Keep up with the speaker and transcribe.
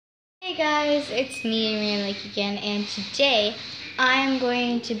Hey guys, it's me, Marian Lake again, and today I'm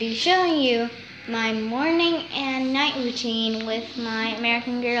going to be showing you my morning and night routine with my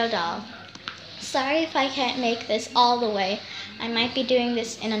American Girl doll. Sorry if I can't make this all the way. I might be doing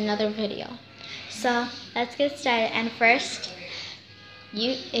this in another video. So let's get started. And first,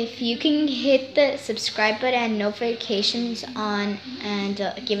 if you can hit the subscribe button and notifications on and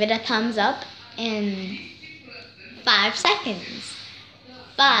give it a thumbs up in 5 seconds.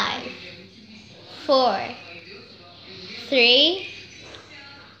 5, 4, 3,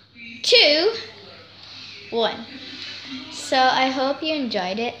 2, 1. So I hope you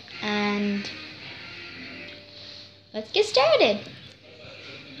enjoyed it, and let's get started.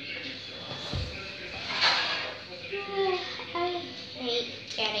 I hate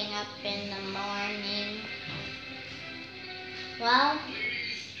getting up in the morning. Well,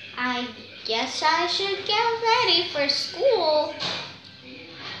 I guess I should get ready for school.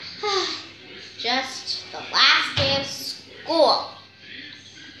 Just the last day of school.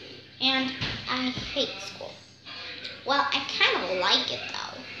 And I hate school. Well, I kind of like it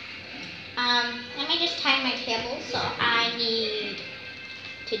though. Let me just tie my table. So I need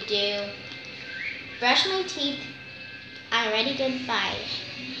to do brush my teeth. I already did my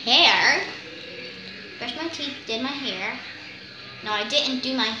hair. Brush my teeth, did my hair. No, I didn't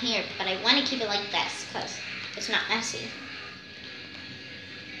do my hair, but I want to keep it like this because it's not messy.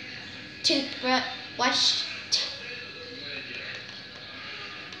 Toothbrush,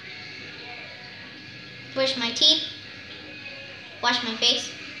 brush my teeth, wash my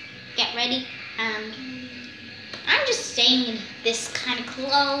face, get ready, and I'm just staying in this kind of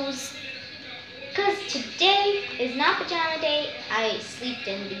clothes because today is not pajama day. I sleep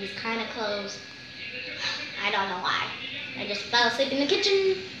in these kind of clothes. I don't know why. I just fell asleep in the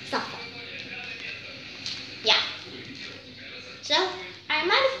kitchen. Sofa. Yeah. So I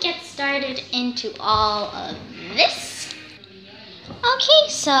might get started into all of this. Okay,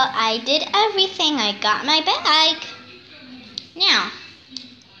 so I did everything. I got my bag. Now,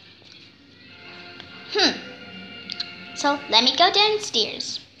 so let me go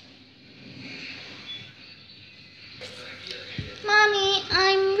downstairs. Mommy,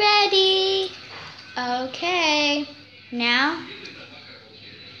 I'm ready. Okay, now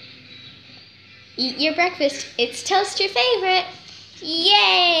eat your breakfast. It's toast your favorite.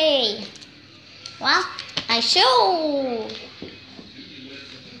 Yay! Well, I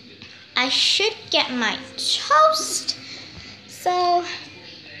should get my toast. So,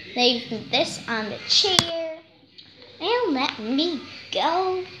 leave this on the chair and let me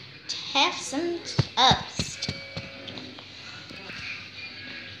go to have some toast.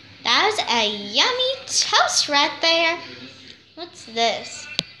 That was a yummy toast right there. What's this?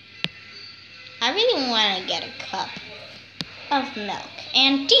 I really want to get a cup of milk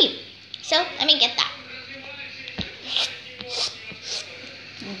and tea. So let me get that.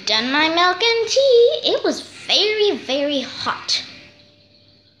 Done my milk and tea. It was very, very hot.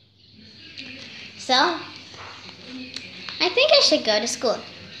 So I think I should go to school.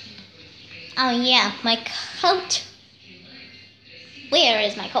 Oh yeah, my coat. Where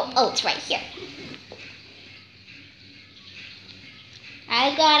is my coat? Oh, it's right here.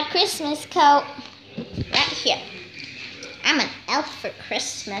 I got a Christmas coat right here. I'm an elf for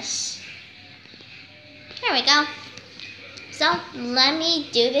Christmas. There we go. So let me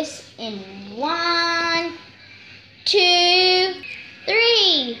do this in 1, 2,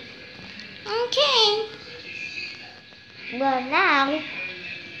 3. Okay. Well, now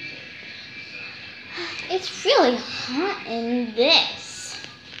it's really hot in this.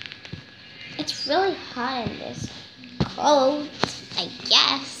 It's really hot in this coat, I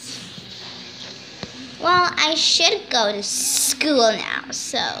guess. Well, I should go to school now,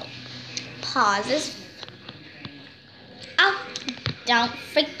 so pause this. Oh, don't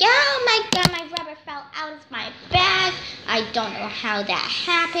forget, oh my god, my rubber fell out of my bag. I don't know how that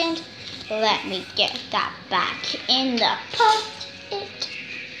happened. Let me get that back in the post-it.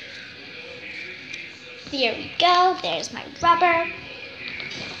 There we go, there's my rubber.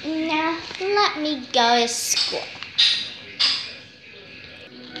 Now, let me go to school.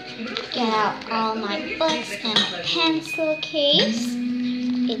 Get out all my books and my pencil case.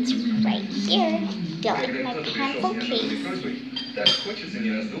 It's right here. Do you like my pencil case?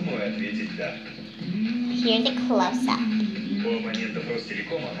 Here's a close-up.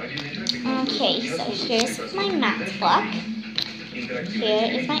 Okay, so here's my math book. Here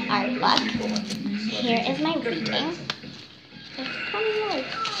is my art book. Here is my reading.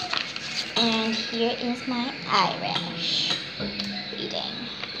 And here is my Irish reading.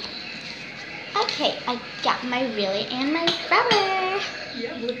 Okay, I got my ruler and my rubber.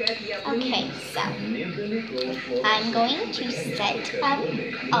 Okay, so I'm going to set up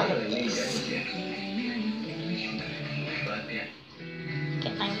all of this.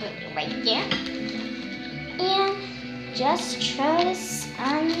 Get my ruler right there. And just throw this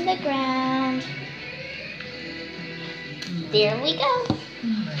on the ground. There we go.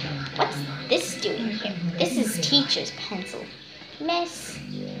 What's this doing here? This is teacher's pencil. Miss,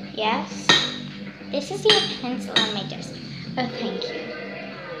 yes? This is your pencil on my desk. Oh, thank you.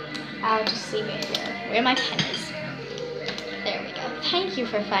 I'll just leave it here, where my pen is. There we go. Thank you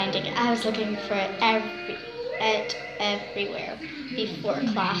for finding it. I was looking for it everywhere before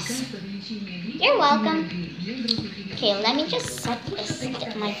class. You're welcome. Okay, let me just set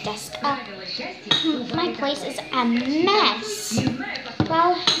my desk up. My place is a mess.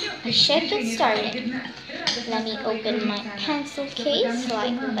 Well, I should get started. Let me open my pencil case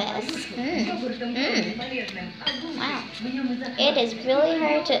like this. Wow. It is really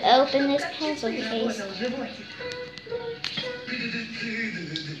hard to open this pencil case.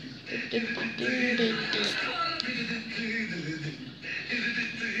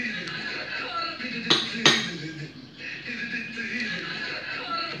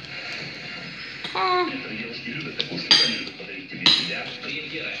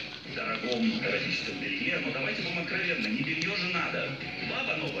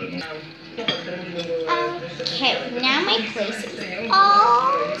 Okay, now my place is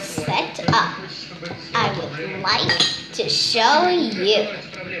all set up. I would like to show you.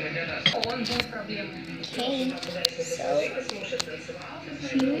 Okay, so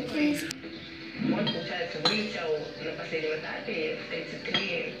here is.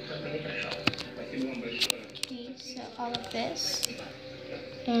 Okay, so all of this.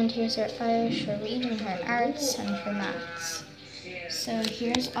 And here's her Irish, her reading, her arts, and her maths. So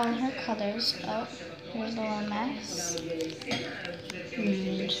here's all her colors. Oh, here's a little mess.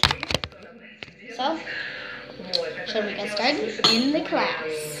 And so, shall we get started in the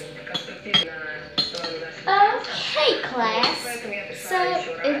class? Okay, class. So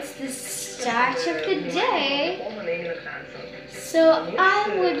it's the start of the day. So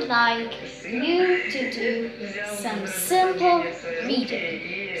I would like you to do some simple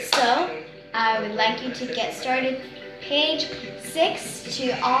reading. So I would like you to get started page 6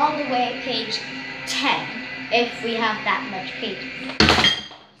 to all the way page 10, if we have that much pages.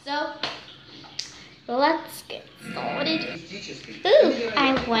 So let's get started. Ooh,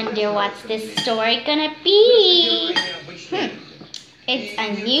 I wonder what's this story gonna be? It's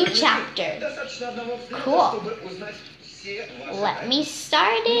a new chapter. Cool. Let me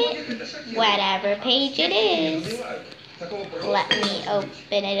start it, whatever page it is. Let me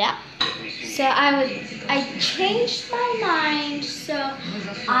open it up. So I changed my mind, so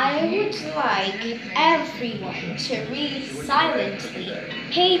I would like everyone to read silently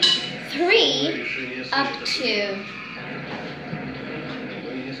page 3 up to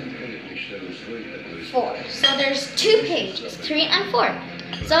 4. So there's 2 pages, 3 and 4.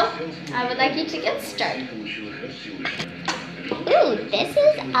 So I would like you to get started. Ooh, this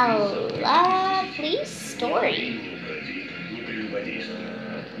is a lovely story.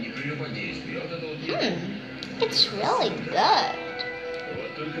 It's really good.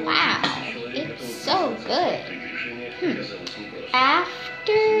 Wow, it's so good.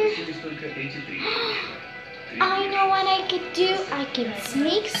 After... I know what I could do. I could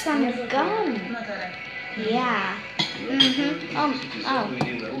sneak some gum. Yeah.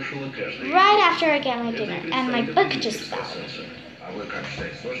 Right after I get my dinner, and my book just fell.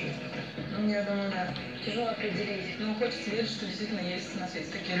 Я думаю, да. Тяжело определить. Но хочется верить, что действительно есть на свете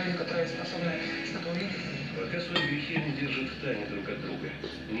такие люди, которые способны что-то увидеть. Пока свои грехи они держат в тайне друг от друга.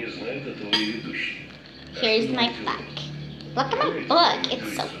 Не знают этого и ведущие. Here's my book. Look at my book.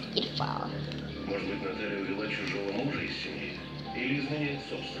 It's so beautiful. Может быть, Наталья увела чужого мужа из семьи? Или изменяет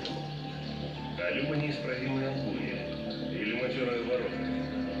собственного? А Люба неисправимая лгунья? Или матерая ворота?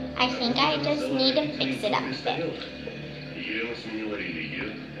 I think I just need to fix it up a bit. Елена сменила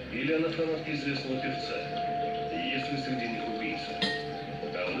религию? Или она фанатка известного певца? Есть ли среди них убийца?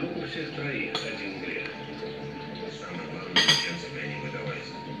 А вдруг у всех троих один грех? Самое главное, чем себя не выдавать.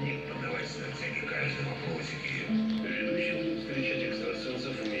 Не поддаваться на оценке каждого вопросики. Ведущий будет встречать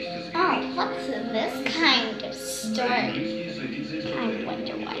экстрасенсов вместе с... Oh, what's this kind of story? I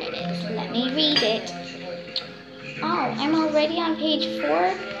wonder what it is. Let me read it. Oh, I'm already on page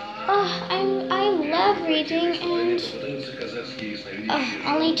 4. Oh, I love reading, and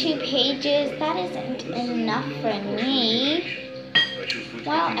only 2 pages. That isn't enough for me.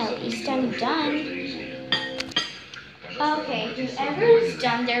 Well, at least I'm done. Okay, whoever is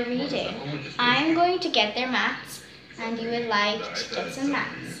done their reading, I'm going to get their maths and you would like to get some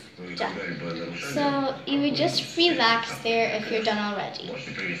maths done. So you would just relax there if you're done already.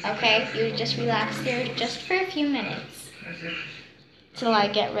 Okay? You would just relax there just for a few minutes till I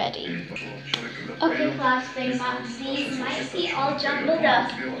get ready. Okay, class, these might be all jumbled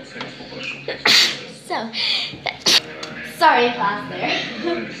up. So, sorry, class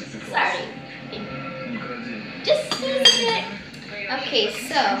there. Sorry. Just a bit. Okay,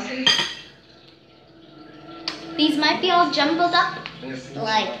 so these might be all jumbled up,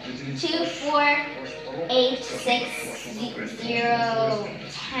 like 2, 4, 8, 6, 0,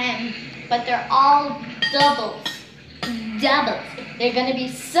 10, but they're all doubles. They're gonna be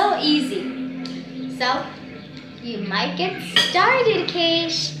so easy. So you might get started,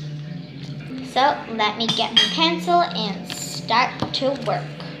 Keish. So let me get my pencil and start to work.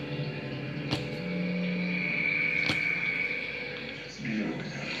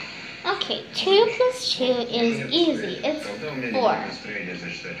 Okay, 2 plus 2 is easy. It's 4.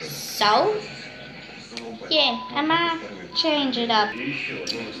 So, yeah, I'm gonna change it up.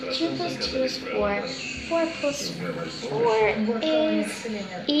 2 plus 2 is 4. 4 plus 4 is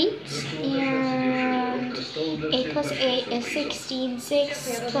 8. And 8 plus 8 is 16.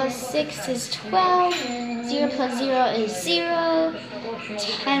 6 plus 6 is 12. 0 plus 0 is 0.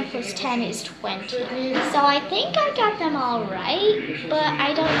 10 plus 10 is 20. So I think I got them all right, but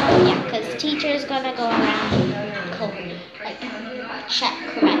I don't know yet because teacher's gonna go around and correct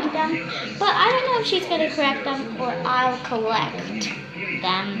them. But I don't know if she's gonna correct them or I'll collect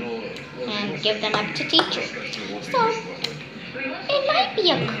them and give them up to teacher. So it might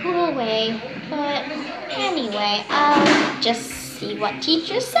be a cool way, but anyway, I'll just see what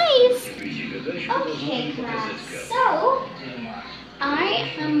teacher says. Okay, class. So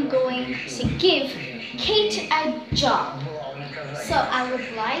I am going to give Kate a job. So I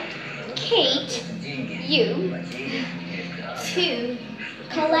would like Kate, you, to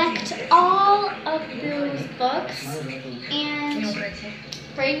collect all of those books and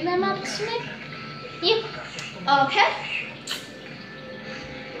bring them up to me. Yep. Okay.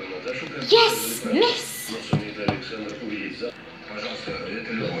 Yes, miss.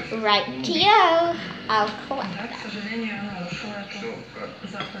 Right-to-yo. I'll collect Да, к them. сожалению, она нарушила эту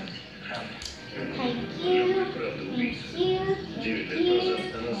заповедь. Thank you, thank you, thank you,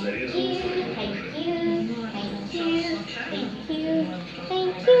 thank you, thank you,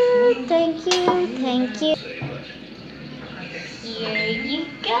 thank you, thank you, thank you. Here you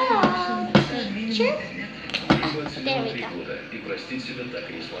go, teacher. There we go.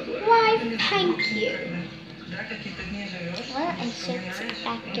 Why, thank you. Да, какие-то дни живешь, Well, I should sit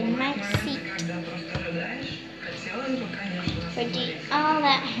back in my seat когда просто рыдаешь, хотелось бы, конечно, for all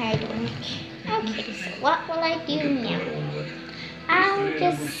that hard work. Okay, so what will I do now? I'll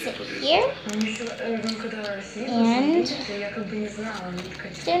just sit here Когда and я как бы не знала,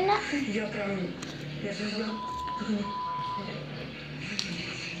 do nothing. я же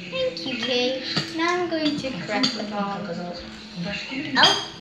Thank you, Kate. Now I'm going to correct them all. оказалась в башке. Oh.